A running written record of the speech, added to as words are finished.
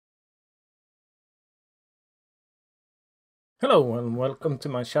Hello and welcome to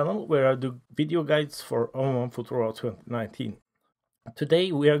my channel where I do video guides for ON1 Photo Raw 2019.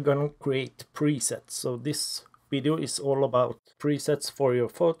 Today we are going to create presets. So this video is all about presets for your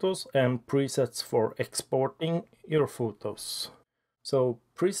photos and presets for exporting your photos. So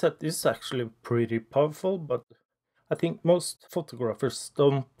preset is actually pretty powerful, but I think most photographers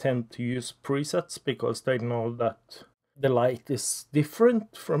don't tend to use presets because they know that the light is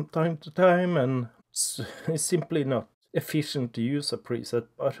different from time to time and it's simply not efficient to use a preset.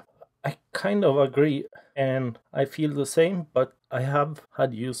 But I kind of agree and I feel the same, but I have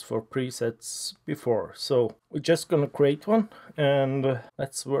had use for presets before. So we're just gonna create one and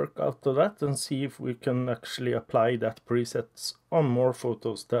let's work out of that and see if we can actually apply that presets on more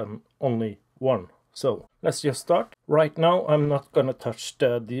photos than only one. So let's just start. Right now I'm not gonna touch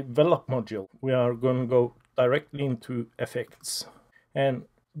the develop module. We are gonna go directly into effects. And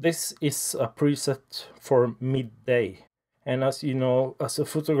this is a preset for midday. And as you know, as a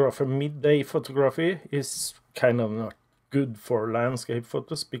photographer, midday photography is kind of not good for landscape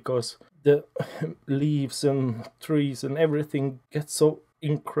photos because the leaves and trees and everything gets so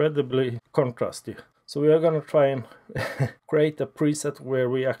incredibly contrasty. So we are going to try and create a preset where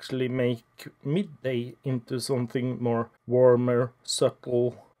we actually make midday into something more warmer,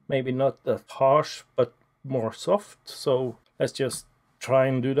 subtle, maybe not that harsh, but more soft. So let's just try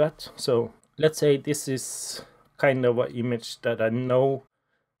and do that. So let's say this is kind of an image that I know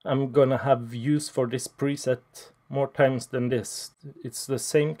I'm gonna have use for this preset more times than this. It's the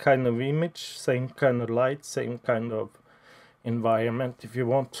same kind of image, same kind of light, same kind of environment if you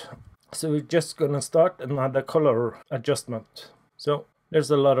want. So we're just gonna start another color adjustment. So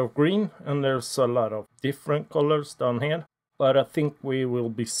there's a lot of green and there's a lot of different colors down here. But I think we will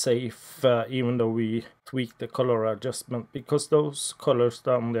be safe even though we tweak the color adjustment because those colors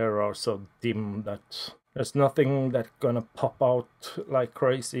down there are so dim that there's nothing that's gonna pop out like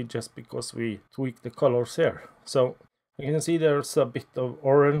crazy just because we tweak the colors here. So you can see there's a bit of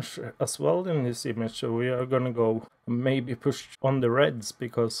orange as well in this image. So we are gonna go maybe push on the reds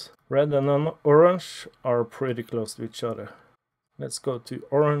because red and orange are pretty close to each other. Let's go to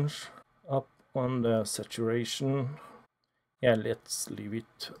orange, up on the saturation. Yeah, let's leave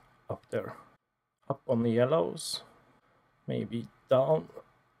it up there. Up on the yellows, maybe down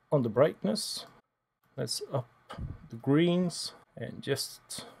on the brightness. Let's up the greens and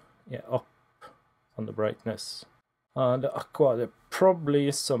just, yeah, up on the brightness. The aqua, there probably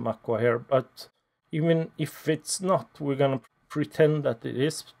is some aqua here, but even if it's not, we're gonna pretend that it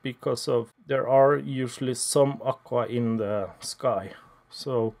is because of there are usually some aqua in the sky.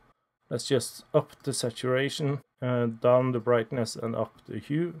 So let's just up the saturation, down the brightness and up the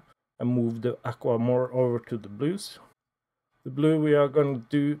hue and move the aqua more over to the blues. The blue we are going to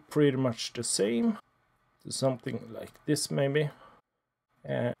do pretty much the same, to something like this maybe.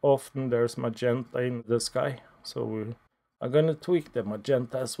 Often there's magenta in the sky, so we are going to tweak the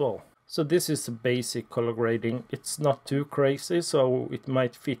magenta as well. So this is a basic color grading. It's not too crazy, so it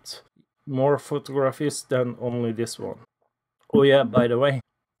might fit more photographies than only this one. Oh yeah, by the way,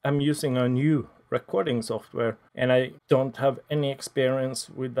 I'm using a new recording software and I don't have any experience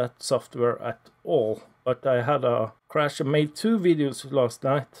with that software at all. But I had a crash. I made 2 videos last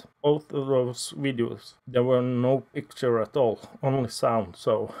night. Both of those videos, there were no picture at all, only sound.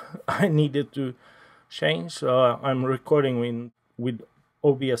 So I needed to change. I'm recording with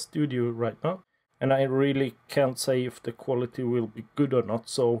OBS Studio right now. And I really can't say if the quality will be good or not.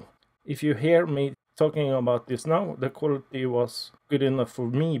 So if you hear me talking about this now, the quality was good enough for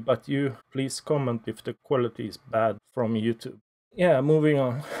me, but you please comment if the quality is bad from YouTube. Yeah, moving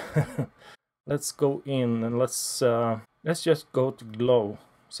on. Let's go in and let's just go to glow.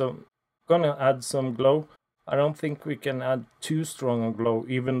 So gonna add some glow. I don't think we can add too strong a glow,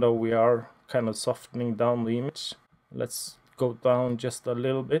 even though we are kind of softening down the image. Let's go down just a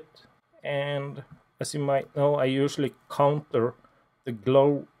little bit. And as you might know, I usually counter the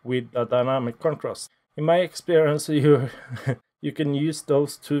glow with a dynamic contrast. In my experience, you can use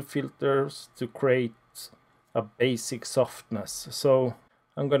those 2 filters to create a basic softness. So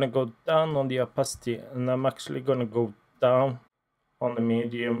I'm gonna go down on the opacity and I'm actually gonna go down on the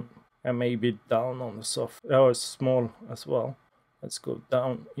medium and maybe down on the soft, small as well. Let's go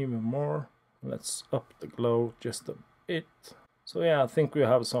down even more. Let's up the glow just a bit. So yeah, I think we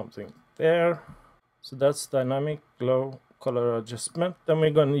have something there. So that's dynamic glow color adjustment. Then we're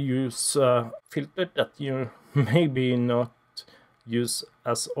going to use a filter that you maybe not use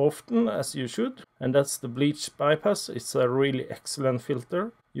as often as you should, and that's the bleach bypass. It's a really excellent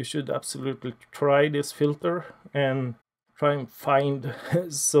filter. You should absolutely try this filter and try and find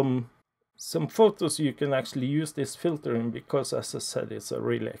some some photos you can actually use this filter in, because as I said, it's a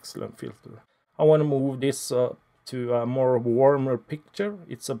really excellent filter. I want to move this to a more warmer picture.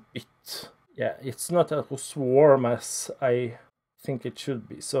 It's a bit, yeah, it's not as warm as I think it should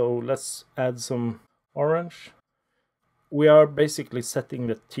be. So let's add some orange. We are basically setting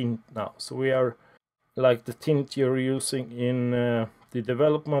the tint now. So we are like the tint you're using in the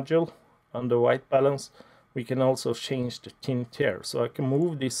develop module on the white balance. We can also change the tint here. So I can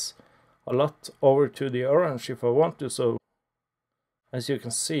move this a lot over to the orange if I want to. So as you can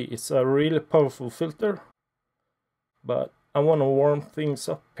see, it's a really powerful filter, but I want to warm things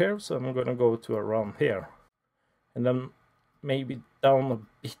up here, so I'm going to go to around here, and then maybe down a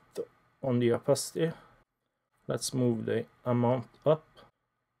bit on the opacity. Let's move the amount up,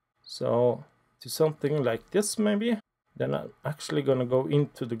 so to something like this maybe. Then I'm actually going to go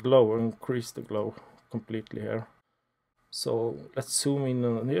into the glow and increase the glow completely here. So let's zoom in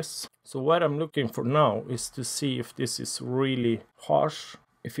on this. So what I'm looking for now is to see if this is really harsh,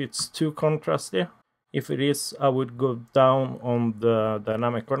 if it's too contrasty. If it is, I would go down on the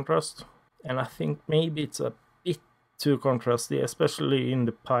dynamic contrast. And I think maybe it's a bit too contrasty, especially in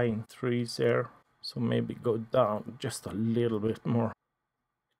the pine trees here. So maybe go down just a little bit more.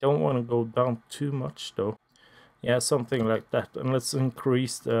 Don't want to go down too much though. Yeah, something like that. And let's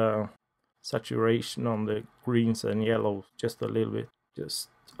increase the saturation on the greens and yellows just a little bit, just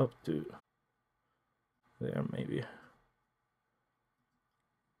up to there maybe.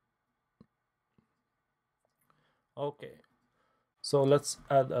 Okay, so let's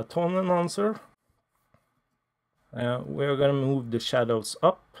add a tone enhancer. We're gonna move the shadows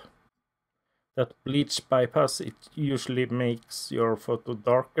up. That bleach bypass, it usually makes your photo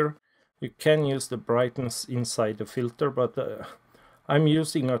darker. You can use the brightness inside the filter, but I'm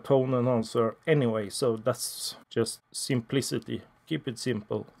using a tone enhancer anyway, so that's just simplicity. Keep it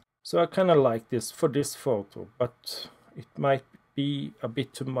simple. So I kind of like this for this photo, but it might be a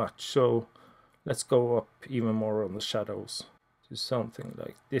bit too much. So let's go up even more on the shadows to something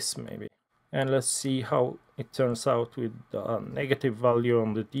like this maybe. And let's see how it turns out with the negative value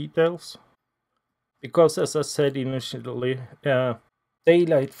on the details. Because as I said initially,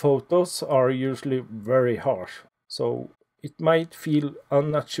 daylight photos are usually very harsh. So it might feel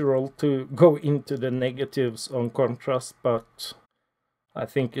unnatural to go into the negatives on contrast, but I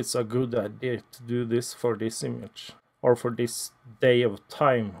think it's a good idea to do this for this image, or for this day of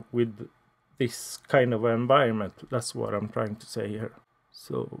time with this kind of environment. That's what I'm trying to say here.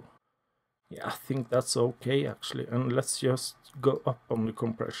 So yeah, I think that's okay actually. And let's just go up on the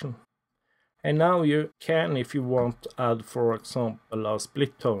compression. And now you can, if you want, add, for example, a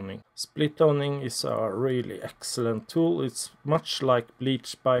split toning. Split toning is a really excellent tool. It's much like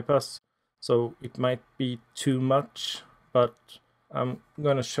bleach bypass, so it might be too much, but I'm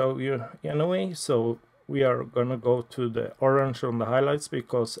gonna show you anyway. So we are gonna go to the orange on the highlights,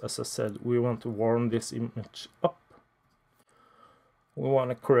 because as I said, we want to warm this image up. We want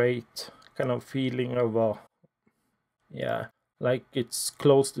to create kind of feeling of a, yeah, like it's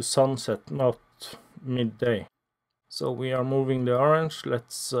close to sunset, not midday. So we are moving the orange.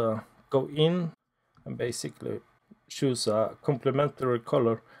 Let's go in and basically choose a complementary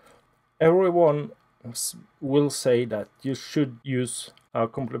color. Everyone will say that you should use a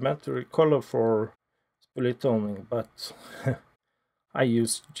complementary color for split toning, but I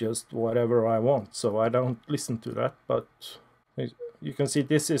use just whatever I want, so I don't listen to that. But you can see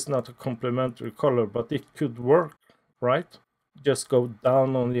this is not a complementary color, but it could work, right? Just go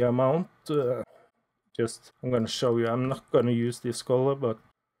down on the amount. I'm going to show you. I'm not going to use this color, but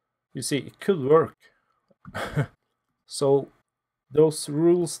you see it could work. So those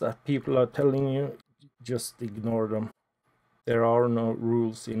rules that people are telling you, just ignore them. There are no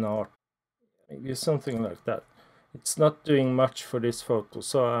rules in art. Maybe something like that. It's not doing much for this photo,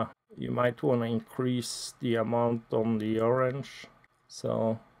 so you might want to increase the amount on the orange.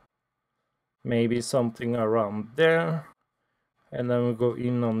 So maybe something around there. And then we go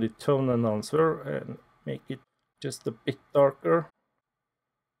in on the tone enhancer and make it just a bit darker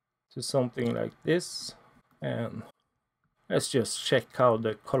to something like this. And let's just check how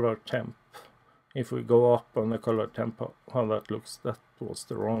the color temp, if we go up on the color temp, how that looks. That was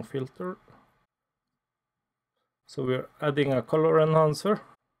the wrong filter. So we're adding a color enhancer.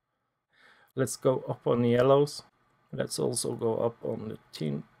 Let's go up on the yellows. Let's also go up on the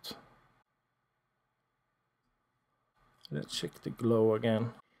tint. Let's check the glow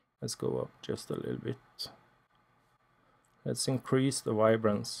again. Let's go up just a little bit. Let's increase the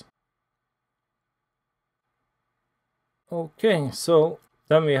vibrance. Okay, so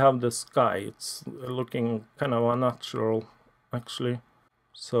then we have the sky. It's looking kind of unnatural actually.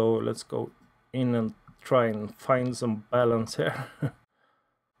 So let's go in and try and find some balance here.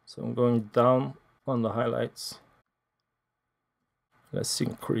 So I'm going down on the highlights. Let's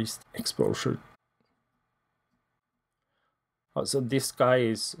increase exposure. So this guy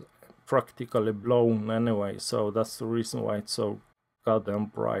is practically blown anyway, so that's the reason why it's so goddamn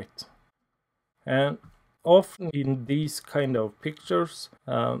bright. And often in these kind of pictures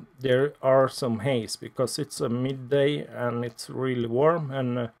there are some haze because it's a midday and it's really warm,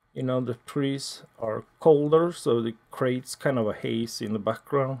 and you know, the trees are colder, so it creates kind of a haze in the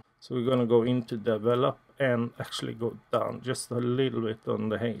background. So we're gonna go into develop and actually go down just a little bit on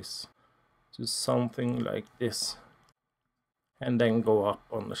the haze to something like this, and then go up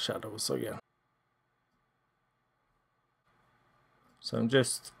on the shadows again. So I'm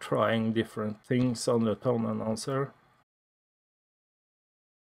just trying different things on the tone enhancer.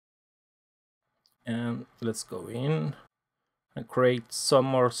 And let's go in and create some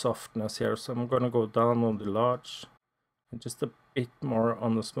more softness here. So I'm gonna go down on the large and just a bit more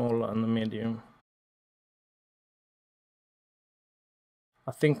on the small and the medium.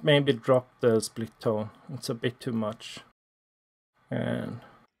 I think maybe drop the split tone, it's a bit too much. And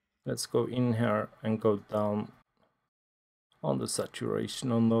let's go in here and go down on the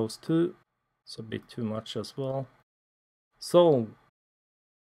saturation on those two. It's a bit too much as well. So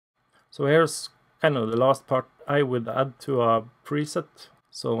here's kind of the last part I would add to a preset.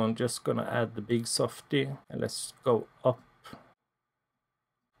 So I'm just gonna add the big softy, and let's go up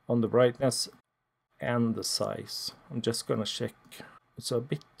on the brightness and the size. I'm just gonna check. It's a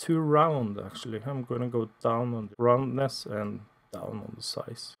bit too round actually. I'm gonna go down on the roundness and down on the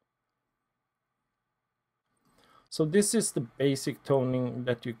size. So this is the basic toning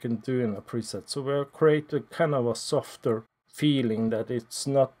that you can do in a preset. So we'll create a kind of a softer feeling that it's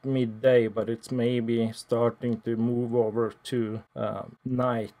not midday, but it's maybe starting to move over to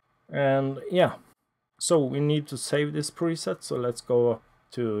night. And yeah, so we need to save this preset. So let's go up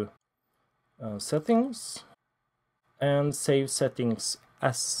to settings and save settings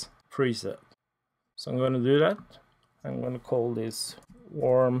as preset. So I'm going to do that. I'm going to call this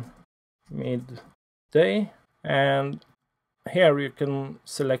warm midday, and here you can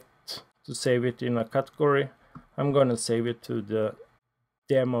select to save it in a category. I'm going to save it to the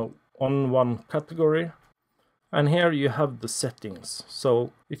demo ON1 category, and here you have the settings.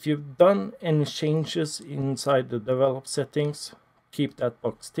 So if you've done any changes inside the develop settings, keep that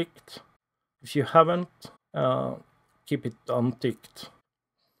box ticked. If you haven't, keep it unticked.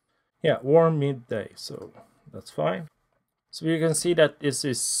 Yeah, warm midday, so that's fine. So you can see that this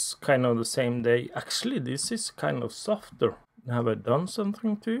is kind of the same day. Actually, this is kind of softer. Have I done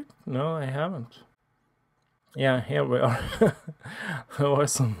something to it? No, I haven't. Yeah, here we are. There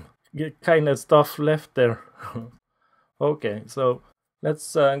was some kind of stuff left there. Okay, so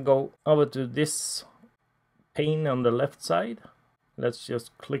let's go over to this pane on the left side. Let's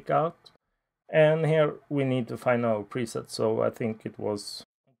just click out. And here we need to find our preset. So I think it was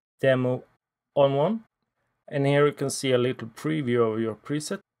demo ON1. And here you can see a little preview of your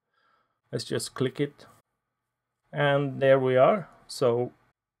preset. Let's just click it. And there we are. So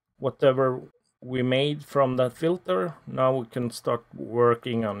whatever we made from that filter, now we can start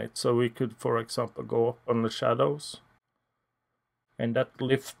working on it. So we could, for example, go up on the shadows. And that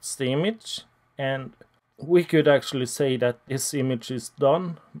lifts the image. And we could actually say that this image is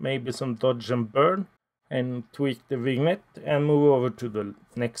done. Maybe some dodge and burn. And tweak the vignette and move over to the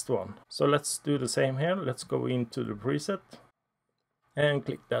next one. So let's do the same here. Let's go into the preset and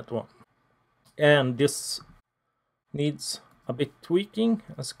click that one. And this needs a bit tweaking,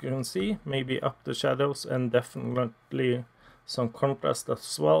 as you can see. Maybe up the shadows and definitely some contrast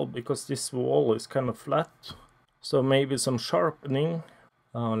as well, because this wall is kind of flat. So maybe some sharpening.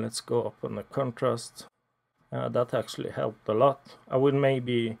 Let's go up on the contrast. That actually helped a lot. I would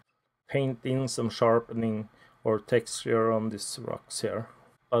maybe paint in some sharpening or texture on these rocks here,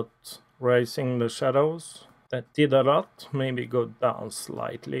 but raising the shadows, that did a lot. Maybe go down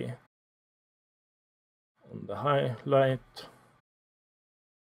slightly on the highlight.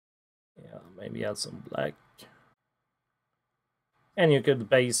 Yeah, maybe add some black, and you could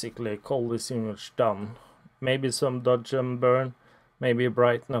basically call this image done. Maybe some dodge and burn, maybe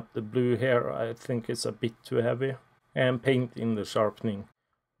brighten up the blue here. I think it's a bit too heavy, and paint in the sharpening.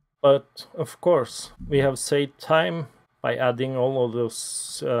 But of course, we have saved time by adding all of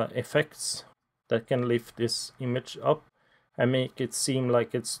those effects that can lift this image up and make it seem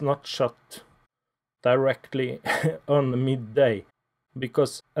like it's not shot directly on midday.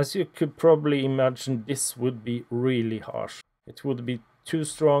 Because as you could probably imagine, this would be really harsh. It would be too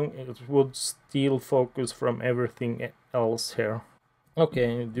strong, it would steal focus from everything else here.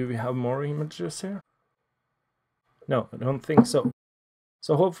 Okay, do we have more images here? No, I don't think so.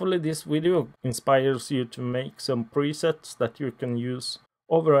 So hopefully this video inspires you to make some presets that you can use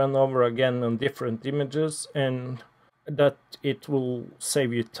over and over again on different images, and that it will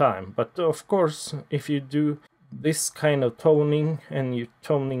save you time. But of course, if you do this kind of toning and you're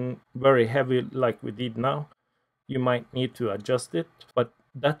toning very heavy like we did now, you might need to adjust it. But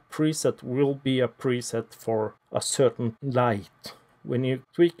that preset will be a preset for a certain light. When you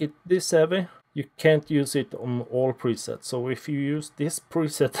tweak it this heavy, you can't use it on all presets. So if you use this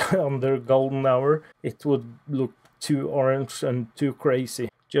preset under golden hour, it would look too orange and too crazy,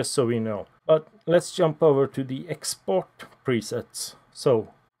 just so we know. But let's jump over to the export presets. So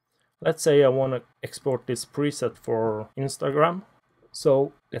let's say I want to export this preset for Instagram.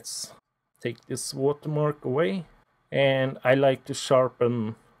 So let's take this watermark away, and I like to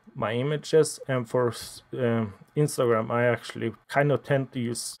sharpen my images, and for Instagram I actually kind of tend to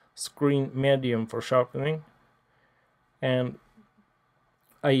use screen medium for sharpening, and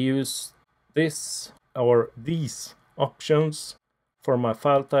I use this or these options for my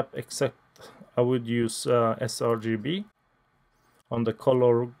file type, except I would use sRGB on the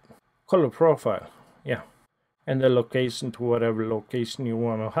color profile, yeah, and the location to whatever location you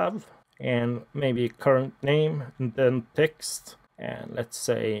want to have, and maybe current name and then text. And let's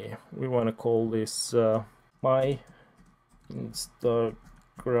say we want to call this my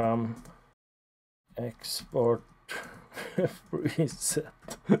Instagram export preset.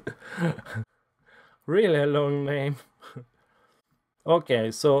 Really a long name. Okay,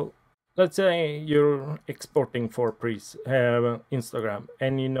 so let's say you're exporting for Instagram,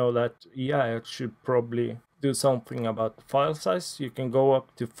 and you know that, yeah, it should probably do something about the file size. You can go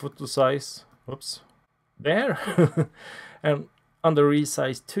up to photo size, oops, there, and under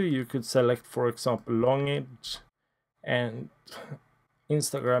resize 2 you could select, for example, long edge, and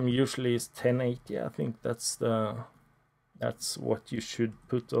Instagram usually is 1080. I think that's what you should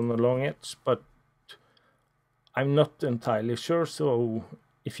put on the long edge, but I'm not entirely sure. So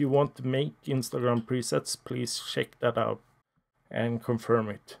if you want to make Instagram presets, please check that out and confirm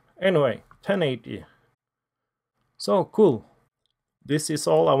it. Anyway, 1080. So cool. This is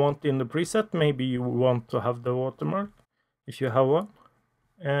all I want in the preset. Maybe you want to have the watermark if you have one,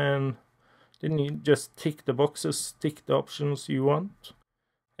 and then you just tick the boxes, tick the options you want,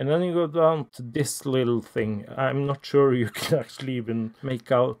 and then you go down to this little thing. I'm not sure you can actually even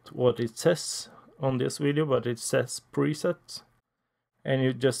make out what it says on this video, but it says presets, and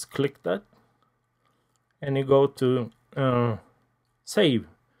you just click that, and you go to save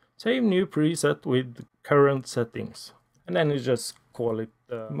new preset with current settings, and then you just call it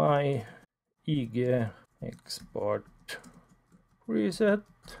my IG export preset.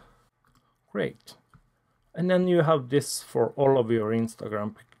 Great. And then you have this for all of your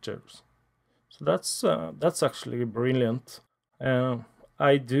Instagram pictures. So that's actually brilliant.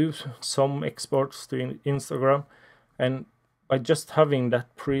 I do some exports to Instagram, and by just having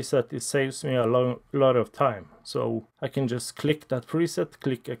that preset, it saves me a lot of time. So I can just click that preset,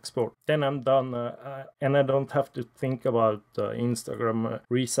 click export, then I'm done, and I don't have to think about Instagram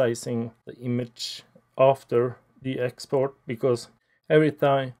resizing the image after the export, because every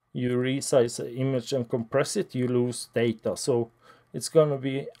time you resize the image and compress it, you lose data. So it's gonna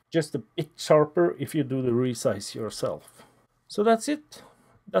be just a bit sharper if you do the resize yourself. So that's it.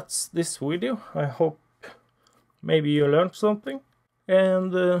 That's this video. I hope maybe you learned something,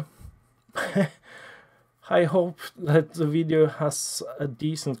 and I hope that the video has a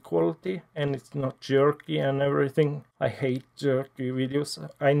decent quality and it's not jerky and everything. I hate jerky videos.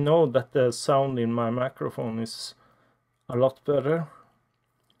 I know that the sound in my microphone is a lot better,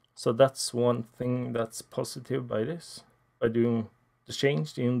 so that's one thing that's positive by this, by doing the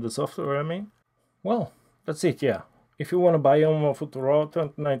change in the software, I mean. Well, that's it, yeah. If you want to buy ON1 Photo Raw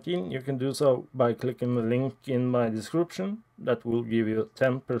 2019, you can do so by clicking the link in my description. That will give you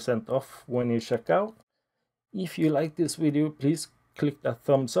 10% off when you check out. If you like this video, please click that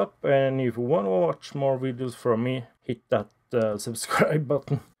thumbs up, and if you want to watch more videos from me, hit that subscribe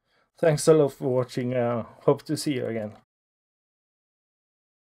button. Thanks a lot for watching. Hope to see you again.